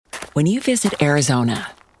When you visit Arizona,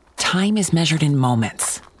 time is measured in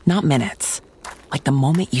moments, not minutes. Like the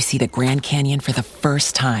moment you see the Grand Canyon for the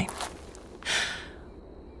first time.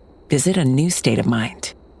 Visit a new state of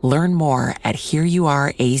mind. Learn more at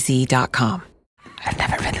hereyouareaz.com. I've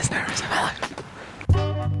never been this nervous in my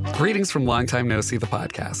life. Greetings from Long Time No See, the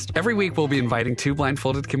podcast. Every week, we'll be inviting two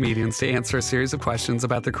blindfolded comedians to answer a series of questions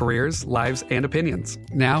about their careers, lives, and opinions.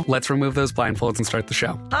 Now, let's remove those blindfolds and start the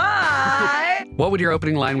show. Hi! What would your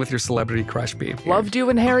opening line with your celebrity crush be? Loved you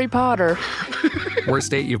in Harry Potter. Worst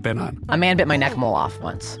date you've been on? A man bit my neck mole off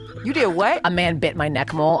once. You did what? A man bit my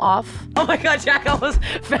neck mole off. Oh my God, Jack almost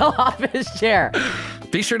fell off his chair.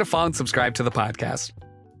 Be sure to follow and subscribe to the podcast.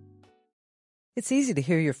 It's easy to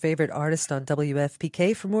hear your favorite artist on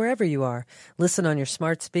WFPK from wherever you are. Listen on your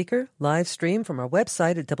smart speaker, live stream from our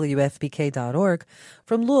website at WFPK.org,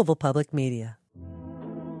 from Louisville Public Media.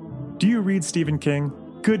 Do you read Stephen King?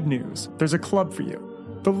 Good news. There's a club for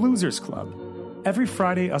you. The Losers Club. Every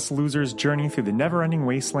Friday, us losers journey through the never-ending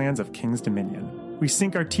wastelands of King's Dominion. We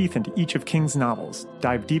sink our teeth into each of King's novels,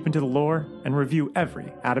 dive deep into the lore, and review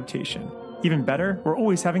every adaptation. Even better, we're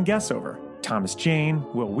always having guests over. Thomas Jane,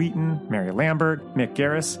 Will Wheaton, Mary Lambert, Mick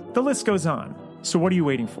Garris, the list goes on. So what are you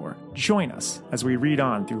waiting for? Join us as we read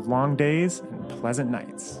on through long days and pleasant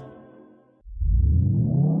nights.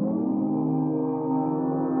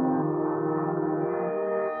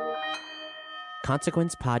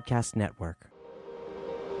 Consequence Podcast Network.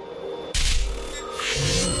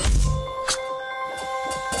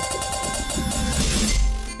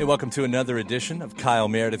 Hey, welcome to another edition of Kyle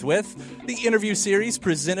Meredith With, the interview series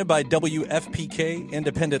presented by WFPK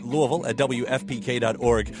Independent Louisville at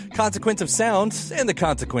WFPK.org, Consequence of Sound, and the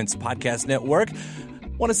Consequence Podcast Network.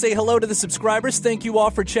 Want to say hello to the subscribers. Thank you all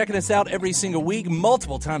for checking us out every single week,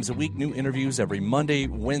 multiple times a week. New interviews every Monday,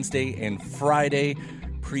 Wednesday, and Friday.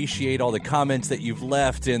 Appreciate all the comments that you've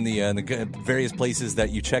left in the various places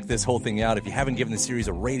that you check this whole thing out. If you haven't given the series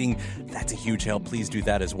a rating, that's a huge help. Please do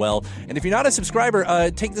that as well. And if you're not a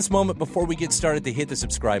subscriber, take this moment before we get started to hit the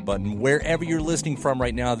subscribe button. Wherever you're listening from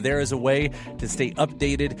right now, there is a way to stay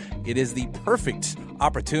updated. It is the perfect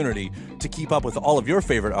opportunity to keep up with all of your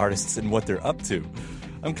favorite artists and what they're up to.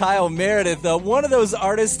 I'm Kyle Meredith. One of those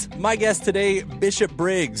artists, my guest today, Bishop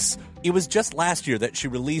Briggs. It was just last year that she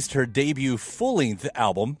released her debut full-length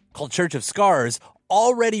album called Church of Scars,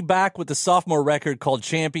 already back with the sophomore record called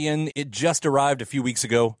Champion. It just arrived a few weeks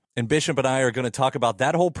ago, and Bishop and I are going to talk about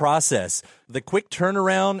that whole process, the quick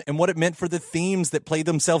turnaround, and what it meant for the themes that played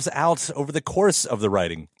themselves out over the course of the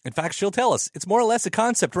writing. In fact, she'll tell us it's more or less a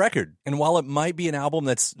concept record. And while it might be an album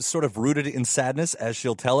that's sort of rooted in sadness, as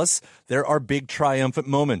she'll tell us, there are big triumphant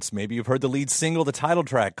moments. Maybe you've heard the lead single, the title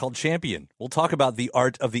track called Champion. We'll talk about the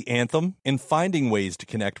art of the anthem and finding ways to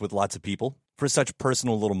connect with lots of people for such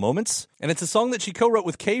personal little moments. And it's a song that she co-wrote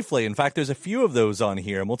with K-Flay. In fact, there's a few of those on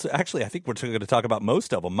here. And I think we're going to talk about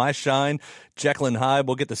most of them. My Shine, Jekyll and Hyde,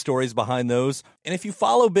 we'll get the stories behind those. And if you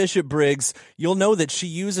follow Bishop Briggs, you'll know that she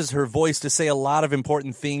uses her voice to say a lot of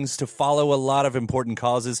important things, to follow a lot of important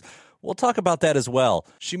causes. We'll talk about that as well.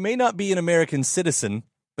 She may not be an American citizen,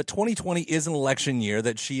 but 2020 is an election year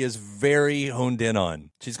that she is very honed in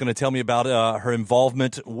on. She's going to tell me about her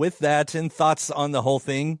involvement with that and thoughts on the whole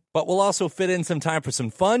thing. But we'll also fit in some time for some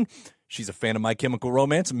fun. She's a fan of My Chemical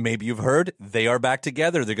Romance. Maybe you've heard they are back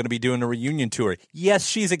together. They're going to be doing a reunion tour. Yes,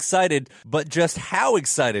 she's excited, but just how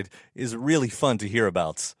excited is really fun to hear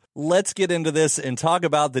about. Let's get into this and talk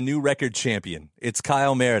about the new record Champion. It's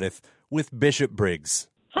Kyle Meredith with Bishop Briggs.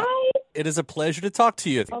 It is a pleasure to talk to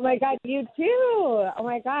you. Oh, my God, you too. Oh,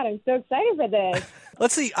 my God, I'm so excited for this.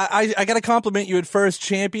 Let's see. I got to compliment you at first.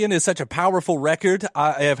 Champion is such a powerful record.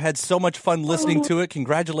 I have had so much fun listening to it.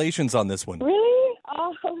 Congratulations on this one. Really?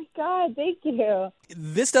 Oh, my God, thank you.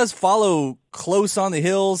 This does follow close on the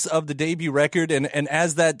heels of the debut record. And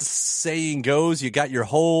as that saying goes, you got your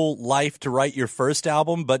whole life to write your first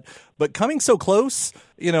album. But coming so close,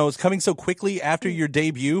 it's coming so quickly after your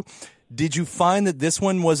debut. Did you find that this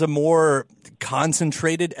one was a more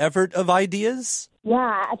concentrated effort of ideas?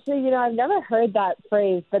 Yeah, actually, I've never heard that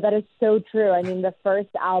phrase, but that is so true. I mean, the first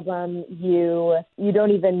album, you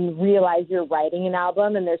don't even realize you're writing an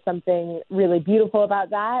album, and there's something really beautiful about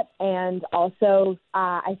that. And also,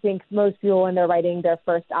 I think most people, when they're writing their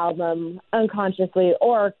first album, unconsciously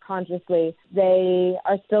or consciously, they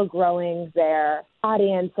are still growing their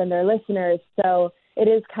audience and their listeners. So it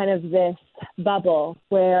is kind of this bubble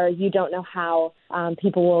where you don't know how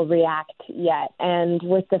people will react yet. And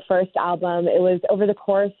with the first album, it was over the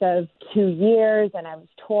course of 2 years, and I was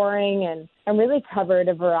touring and really covered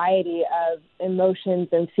a variety of emotions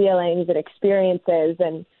and feelings and experiences.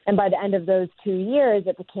 And by the end of those 2 years,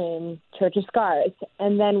 it became Church of Scars.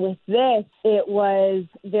 And then with this, it was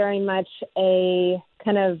very much a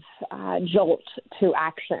kind of jolt to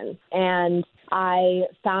action. And I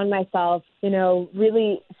found myself,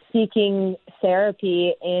 really seeking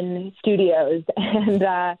therapy in studios. And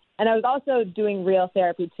I was also doing real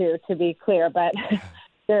therapy too, to be clear, but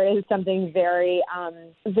there is something very,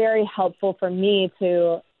 very helpful for me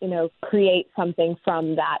to, create something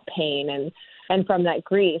from that pain and from that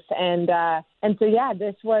grief. And so, yeah,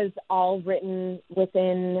 this was all written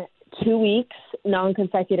within 2 weeks,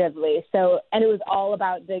 non-consecutively. So, and it was all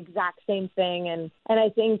about the exact same thing. And I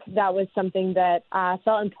think that was something that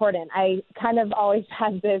felt important. I kind of always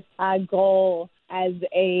had this goal as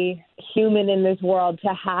a human in this world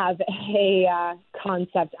to have a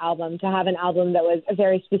concept album, to have an album that was a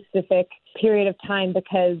very specific period of time,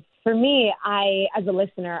 because for me, as a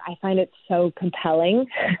listener, I find it so compelling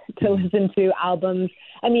to listen to albums.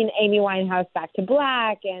 I mean, Amy Winehouse, Back to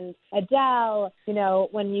Black, and Adele,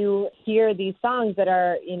 when you hear these songs that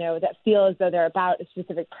are, that feel as though they're about a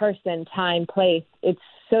specific person, time, place, it's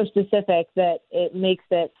so specific that it makes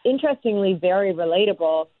it, interestingly, very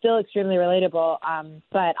relatable, still extremely relatable,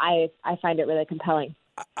 but I find it really compelling.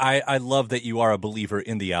 I love that you are a believer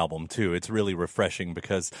in the album, too. It's really refreshing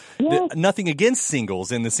because Yes. Nothing against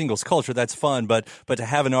singles and the singles culture, that's fun, but to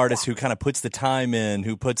have an artist who kind of puts the time in,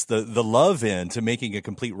 who puts the love in to making a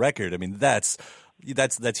complete record, I mean, that's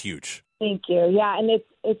huge. Thank you. Yeah, and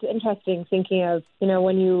it's interesting thinking of,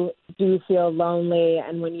 when you do feel lonely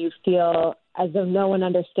and when you feel as though no one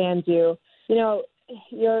understands you,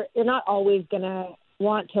 you're not always going to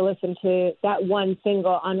want to listen to that one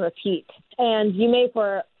single on repeat. And you may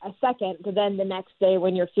for a second, but then the next day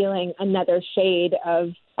when you're feeling another shade of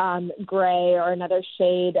gray or another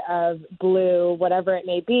shade of blue, whatever it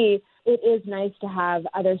may be, it is nice to have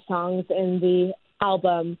other songs in the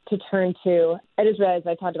album to turn to. I just realized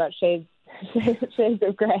I talked about shades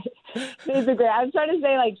of gray. Shades of gray. I was trying to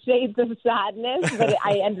say like shades of sadness, but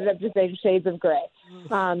I ended up just saying shades of gray,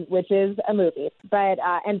 which is a movie, but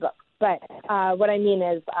and book. But what I mean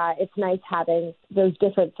is it's nice having those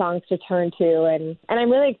different songs to turn to. And I'm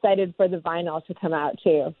really excited for the vinyl to come out,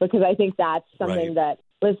 too, because I think that's something that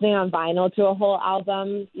listening on vinyl to a whole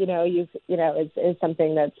album, is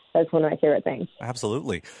something that's one of my favorite things.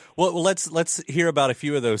 Absolutely. Well, let's hear about a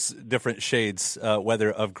few of those different shades,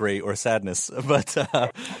 whether of gray or sadness. But,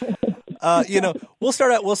 we'll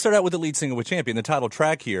start out with the lead single with Champion, the title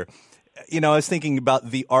track here. I was thinking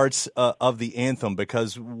about the arts of the anthem,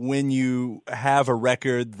 because when you have a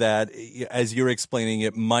record that, as you're explaining,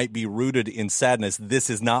 it might be rooted in sadness,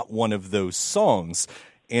 this is not one of those songs.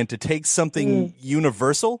 And to take something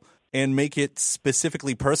universal and make it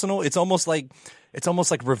specifically personal, it's almost like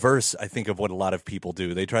reverse, I think, of what a lot of people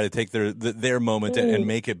do. They try to take their moment and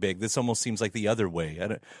make it big. This almost seems like the other way. I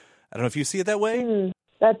don't know if you see it that way.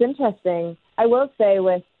 That's interesting. I will say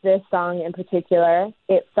with this song in particular,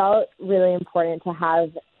 it felt really important to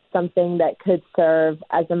have something that could serve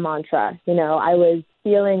as a mantra. I was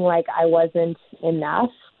feeling like I wasn't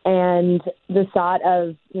enough. And the thought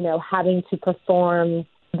of, having to perform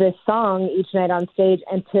this song each night on stage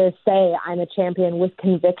and to say I'm a champion with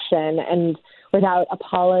conviction and without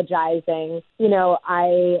apologizing,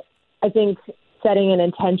 I think setting an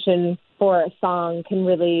intention for a song can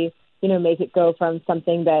really, make it go from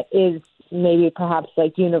something that is maybe perhaps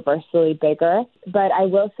like universally bigger. But I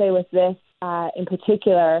will say with this in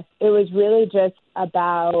particular, it was really just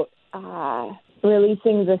about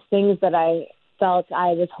releasing the things that I felt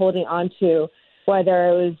I was holding on to, whether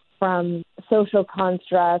it was from social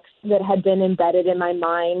constructs that had been embedded in my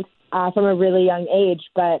mind from a really young age.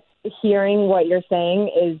 But hearing what you're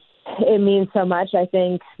saying it means so much. I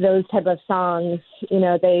think those type of songs,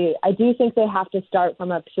 I do think they have to start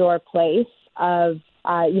from a pure place of,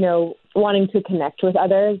 wanting to connect with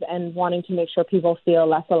others and wanting to make sure people feel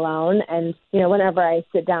less alone. And, whenever I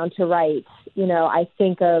sit down to write, I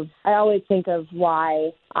always think of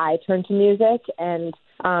why I turn to music and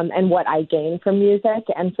what I gain from music.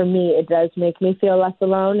 And for me, it does make me feel less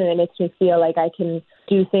alone, and it makes me feel like I can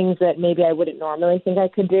do things that maybe I wouldn't normally think I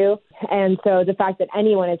could do. And so the fact that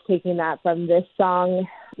anyone is taking that from this song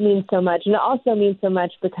means so much. And it also means so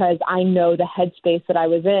much because I know the headspace that I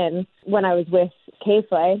was in when I was with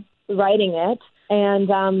K-Flay writing it. And,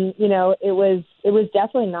 it was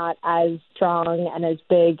definitely not as strong and as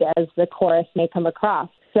big as the chorus may come across.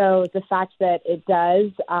 So the fact that it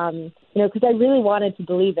does because I really wanted to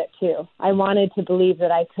believe it too. I wanted to believe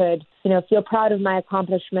that I could, feel proud of my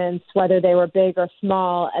accomplishments, whether they were big or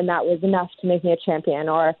small, and that was enough to make me a champion.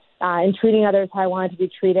 Or in treating others how I wanted to be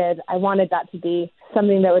treated, I wanted that to be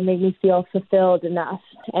something that would make me feel fulfilled enough,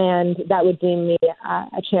 and that would deem me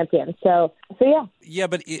a champion. So yeah. Yeah,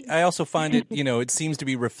 but I also find it, it seems to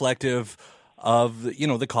be reflective of,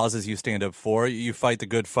 the causes you stand up for. You fight the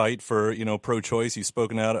good fight for, pro-choice. You've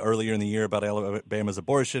spoken out earlier in the year about Alabama's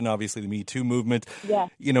abortion, obviously the Me Too movement. Yeah.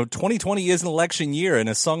 2020 is an election year, and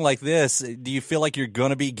a song like this, do you feel like you're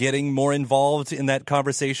going to be getting more involved in that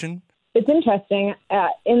conversation? It's interesting.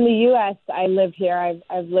 In the U.S., I live here.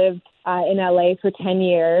 I've lived in L.A. for 10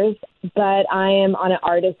 years, but I am on an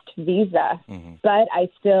artist visa. Mm-hmm. But I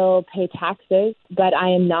still pay taxes, but I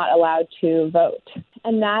am not allowed to vote.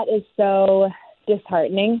 And that is so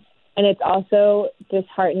disheartening. And it's also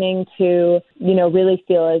disheartening to, really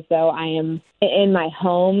feel as though I am in my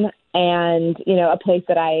home and, a place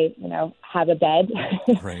that I, have a bed.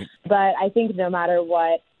 Right. But I think no matter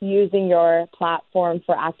what, using your platform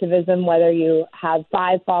for activism, whether you have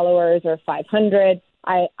 5 followers or 500,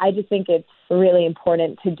 I just think it's really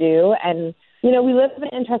important to do. And, we live in an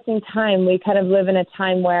interesting time. We kind of live in a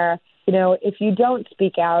time where, if you don't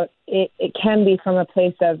speak out, it can be from a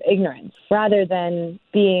place of ignorance rather than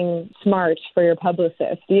being smart for your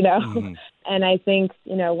publicist, Mm-hmm. And I think,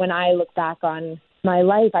 when I look back on my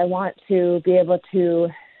life, I want to be able to,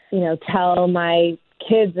 tell my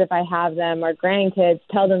kids, if I have them, or grandkids,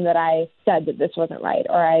 tell them that I said that this wasn't right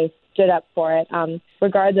or I stood up for it,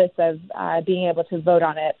 regardless of being able to vote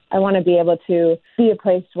on it. I want to be able to be a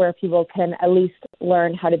place where people can at least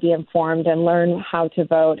learn how to be informed and learn how to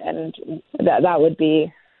vote, and that would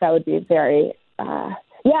be very.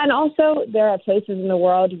 Yeah, and also there are places in the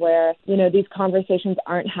world where these conversations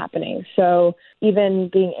aren't happening. So even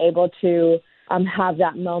being able to have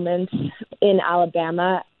that moment in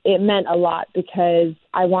Alabama, it meant a lot because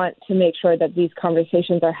I want to make sure that these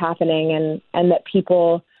conversations are happening and that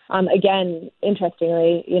people, again,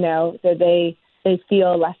 interestingly, that they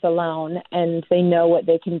feel less alone and they know what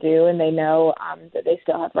they can do and they know that they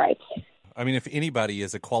still have rights. I mean, if anybody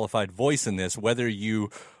is a qualified voice in this, whether you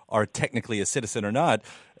are technically a citizen or not,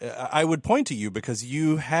 I would point to you because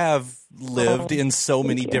you have lived in so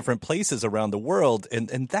many different places around the world.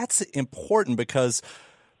 And that's important because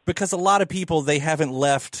a lot of people, they haven't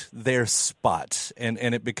left their spot and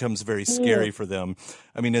it becomes very scary for them.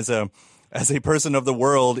 I mean, as a person of the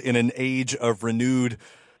world in an age of renewed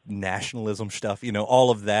nationalism stuff, all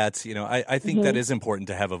of that, I think that is important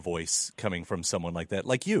to have a voice coming from someone like that,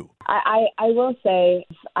 like you. I will say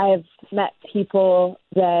I've met people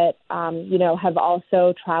that, have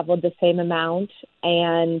also traveled the same amount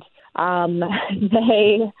and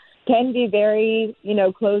they can be very,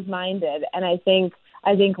 closed-minded. And I think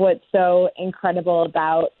what's so incredible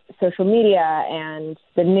about social media and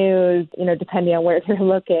the news, depending on where you're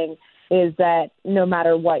looking, is that no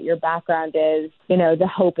matter what your background is, the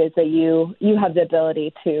hope is that you have the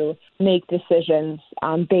ability to make decisions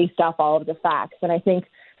based off all of the facts. And I think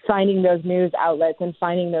finding those news outlets and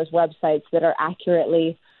finding those websites that are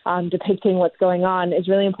accurately depicting what's going on is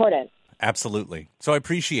really important. Absolutely. So I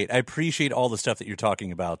appreciate all the stuff that you're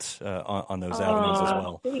talking about on those avenues as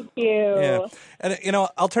well. Thank you. Yeah. And,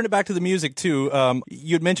 I'll turn it back to the music, too.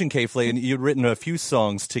 You'd mentioned K-Flay, and you'd written a few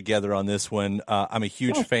songs together on this one. I'm a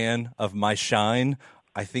huge fan of My Shine.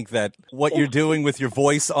 I think that what you're doing with your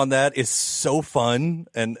voice on that is so fun,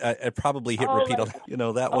 and I probably hit repeat on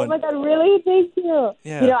that one. Oh, my God, really? Thank you.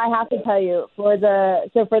 Yeah. I have to tell you, for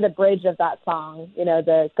the bridge of that song,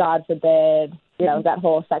 the God forbid, that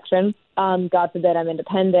whole section, God forbid I'm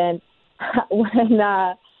independent.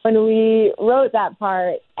 When we wrote that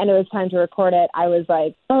part and it was time to record it, I was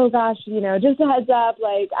like, oh gosh, just a heads up,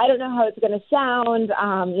 like, I don't know how it's going to sound.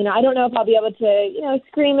 I don't know if I'll be able to,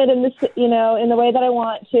 scream it in in the way that I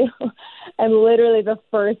want to. And literally the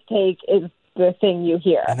first take is the thing you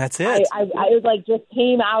hear. And that's it. I was like, just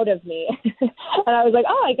came out of me. And I was like,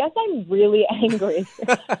 oh, I guess I'm really angry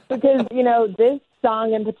because, this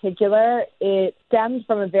song in particular, it stemmed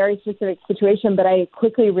from a very specific situation, but I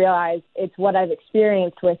quickly realized it's what I've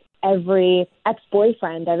experienced with every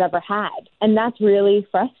ex-boyfriend I've ever had. And that's really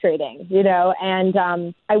frustrating,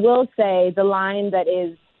 and I will say the line that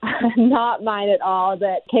is not mine at all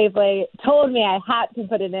that K-Flay told me I had to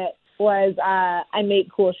put in it was, I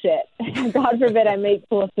make cool shit. God forbid I make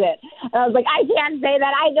cool shit. And I was like, I can't say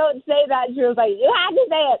that. I don't say that. And she was like, you have to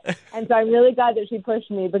say it. And so I'm really glad that she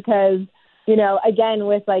pushed me because, again,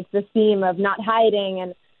 with like the theme of not hiding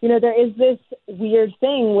and, there is this weird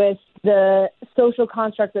thing with the social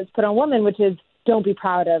construct that's put on women, which is don't be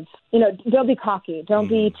proud of, don't be cocky, don't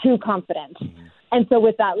be too confident. And so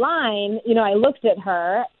with that line, I looked at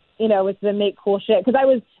her, with the make cool shit, because I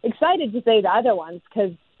was excited to say the other ones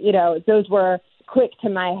because, those were quick to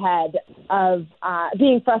my head of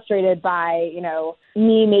being frustrated by,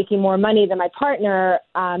 me making more money than my partner,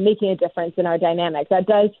 making a difference in our dynamic. That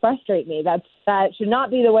does frustrate me. That should not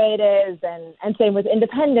be the way it is. And same with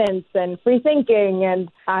independence and free thinking and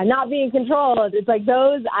not being controlled. It's like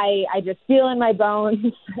those I just feel in my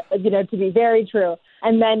bones, to be very true.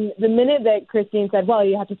 And then the minute that Christine said, well,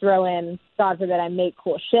 you have to throw in, God forbid I make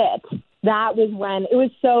cool shit, that was when it was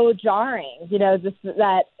so jarring,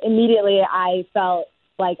 that immediately I felt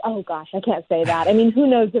like, oh, gosh, I can't say that. I mean, who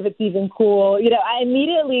knows if it's even cool? I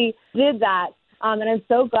immediately did that. And I'm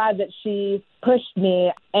so glad that she pushed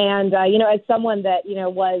me. And, as someone that,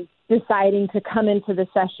 was deciding to come into the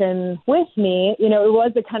session with me, it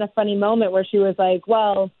was a kind of funny moment where she was like,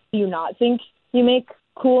 well, do you not think you make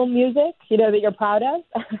cool music, that you're proud of?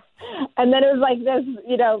 And then it was like this,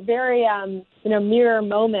 very, mirror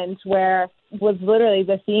moment where was literally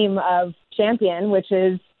the theme of Champion, which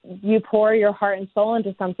is you pour your heart and soul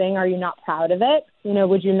into something. Are you not proud of it?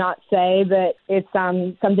 Would you not say that it's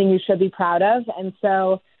something you should be proud of? And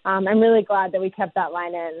so I'm really glad that we kept that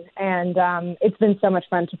line in. And it's been so much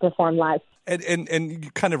fun to perform live.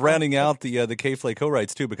 And kind of rounding out the K-Flay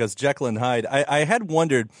co-writes, too, because Jekyll and Hyde, I had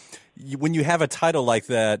wondered, when you have a title like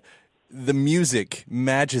that, the music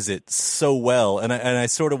matches it so well, and I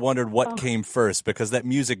sort of wondered what came first, because that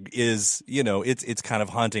music is, it's kind of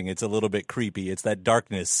haunting. It's a little bit creepy. It's that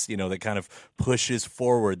darkness, that kind of pushes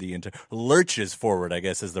forward lurches forward, I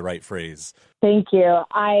guess is the right phrase. Thank you.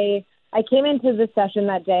 I came into the session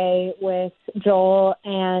that day with Joel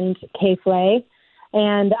and K-Flay,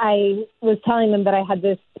 and I was telling them that I had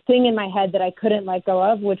this thing in my head that I couldn't let go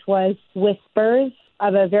of, which was whispers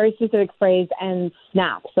of a very specific phrase and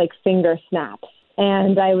snaps, like finger snaps.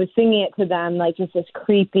 And I was singing it to them, like just this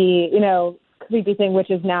creepy thing, which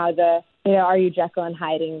is now the, are you Jekyll and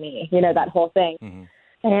hiding me? That whole thing. Mm-hmm.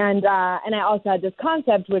 And I also had this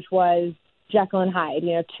concept, which was Jekyll and Hyde,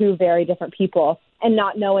 two very different people, and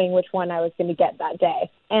not knowing which one I was going to get that day.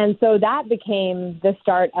 And so that became the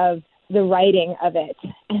start of the writing of it.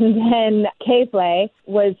 And then K-Flay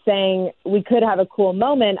was saying we could have a cool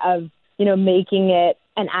moment of, making it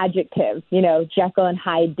an adjective, Jekyll and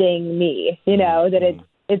hiding me, that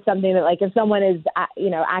it's something that, like, if someone is,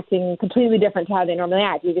 acting completely different to how they normally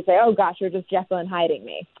act, you could say, oh, gosh, you're just Jekyll and hiding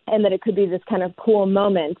me. And that it could be this kind of cool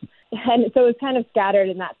moment. And so it's kind of scattered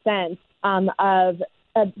in that sense of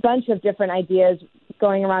a bunch of different ideas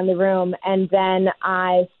going around the room. And then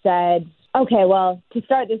I said, okay, well, to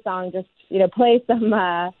start this song, just, play some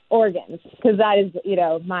organs, because that is,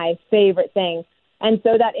 my favorite thing. And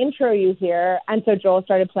so that intro you hear, and so Joel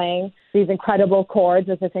started playing these incredible chords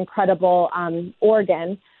with this incredible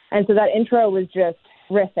organ. And so that intro was just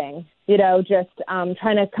riffing,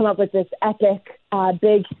 trying to come up with this epic,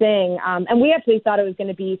 big thing. And we actually thought it was going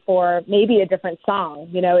to be for maybe a different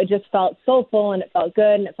song. It just felt soulful and it felt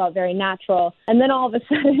good and it felt very natural. And then all of a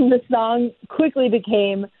sudden the song quickly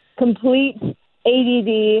became complete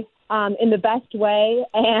ADD in the best way,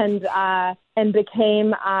 and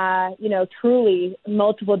became, truly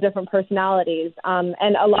multiple different personalities.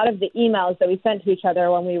 And a lot of the emails that we sent to each other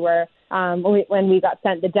when we were, when we got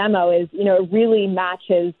sent the demo is, it really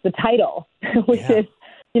matches the title, which is,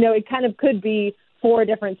 it kind of could be 4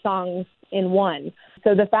 different songs in one.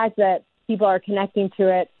 So the fact that people are connecting to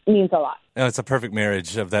it means a lot. It's a perfect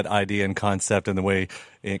marriage of that idea and concept and the way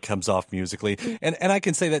it comes off musically. And I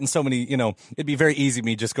can say that in so many, it'd be very easy for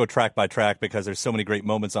me to just go track by track, because there's so many great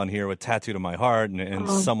moments on here with Tattooed on My Heart and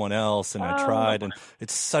Someone Else, and I Tried. And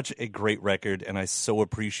it's such a great record, and I so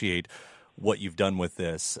appreciate what you've done with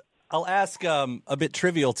this. I'll ask a bit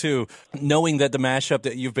trivial, too. Knowing that the mashup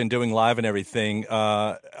that you've been doing live and everything,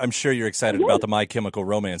 I'm sure you're excited about the My Chemical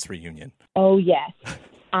Romance reunion. Oh, yes.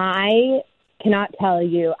 I cannot tell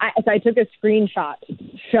you. So I took a screenshot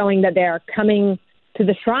showing that they're coming to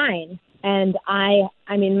the Shrine. And I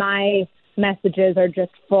mean, my messages are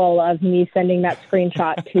just full of me sending that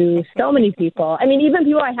screenshot to so many people. I mean, even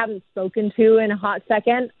people I haven't spoken to in a hot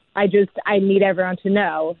second. I need everyone to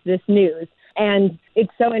know this news. And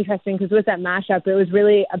it's so interesting because with that mashup, it was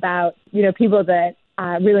really about, people that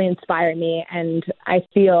really inspire me and I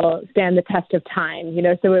feel stand the test of time,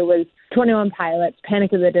 so it was 21 Pilots,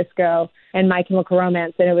 Panic at the Disco, and My Chemical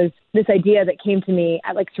Romance. And it was this idea that came to me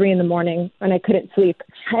at like 3 a.m. when I couldn't sleep.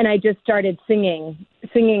 And I just started singing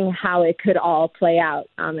how it could all play out,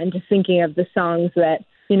 and just thinking of the songs that,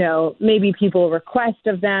 maybe people request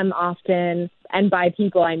of them often, And by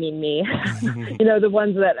people, I mean me. The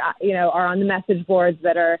ones that, are on the message boards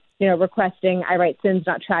that are, requesting I write sins,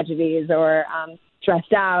 not tragedies, or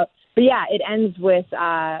Stressed Out. But yeah, it ends with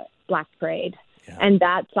Black Parade. Yeah. And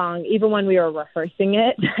that song, even when we were rehearsing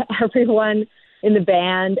it, everyone in the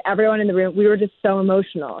band, everyone in the room, we were just so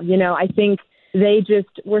emotional. I think they just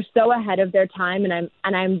were so ahead of their time, and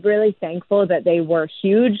I'm really thankful that they were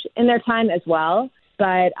huge in their time as well.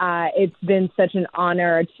 But it's been such an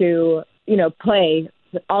honor to, play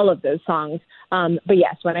all of those songs. But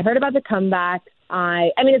yes, when I heard about the comeback,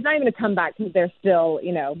 I mean, it's not even a comeback because they're still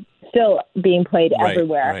being played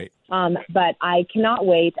everywhere. Right. But I cannot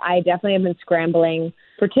wait. I definitely have been scrambling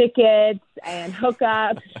for tickets and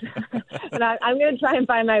hookups. And I'm going to try and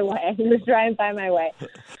find my way.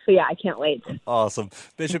 So yeah, I can't wait. Awesome.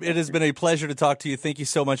 Bishop, it has been a pleasure to talk to you. Thank you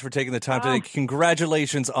so much for taking the time today.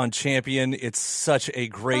 Congratulations on Champion. It's such a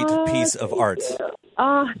great piece of art.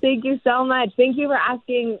 Oh, thank you so much. Thank you for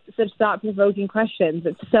asking such thought-provoking questions.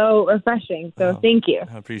 It's so refreshing. So thank you.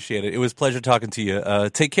 I appreciate it. It was a pleasure talking to you.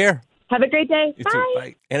 Take care. Have a great day. You too.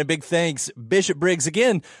 Bye. And a big thanks, Bishop Briggs.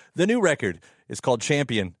 Again, the new record is called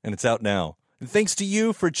Champion, and it's out now. And thanks to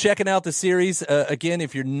you for checking out the series. Again,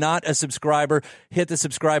 if you're not a subscriber, hit the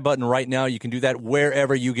subscribe button right now. You can do that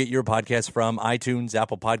wherever you get your podcasts from, iTunes,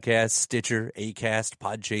 Apple Podcasts, Stitcher, Acast,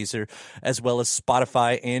 Podchaser, as well as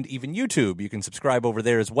Spotify and even YouTube. You can subscribe over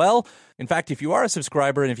there as well. In fact, if you are a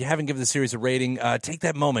subscriber and if you haven't given the series a rating, take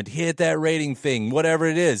that moment, hit that rating thing, whatever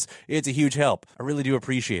it is. It's a huge help. I really do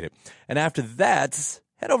appreciate it. And after that,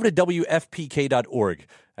 head over to WFPK.org.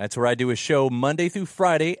 That's where I do a show Monday through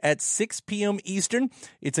Friday at 6 p.m. Eastern.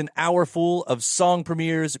 It's an hour full of song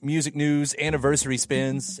premieres, music news, anniversary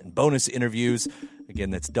spins, and bonus interviews. Again,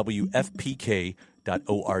 that's WFPK.org.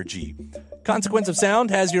 Consequence of Sound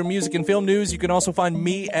has your music and film news. You can also find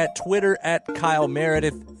me at Twitter at Kyle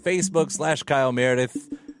Meredith, Facebook /Kyle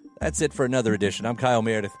Meredith. That's it for another edition. I'm Kyle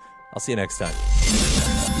Meredith. I'll see you next time.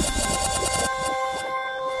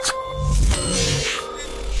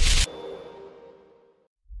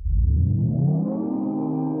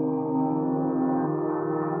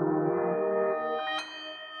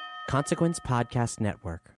 Consequence Podcast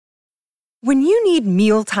Network. When you need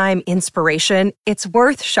mealtime inspiration, it's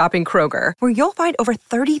worth shopping Kroger, where you'll find over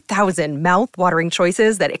 30,000 mouth-watering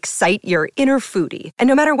choices that excite your inner foodie. And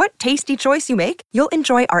no matter what tasty choice you make, you'll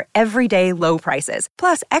enjoy our everyday low prices,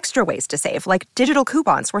 plus extra ways to save, like digital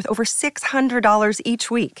coupons worth over $600 each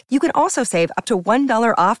week. You can also save up to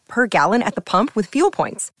 $1 off per gallon at the pump with fuel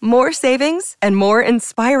points. More savings and more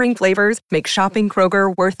inspiring flavors make shopping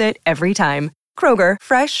Kroger worth it every time. Kroger,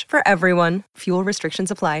 fresh for everyone. Fuel restrictions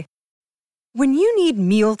apply. When you need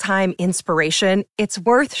mealtime inspiration, it's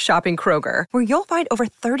worth shopping Kroger, where you'll find over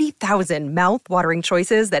 30,000 mouth-watering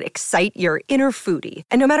choices that excite your inner foodie.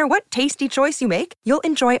 And no matter what tasty choice you make, you'll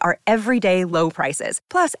enjoy our everyday low prices,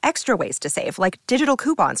 plus extra ways to save, like digital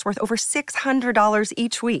coupons worth over $600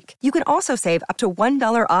 each week. You can also save up to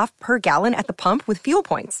 $1 off per gallon at the pump with fuel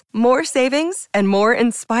points. More savings and more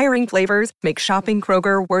inspiring flavors make shopping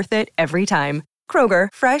Kroger worth it every time. Kroger,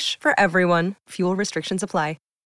 fresh for everyone. Fuel restrictions apply.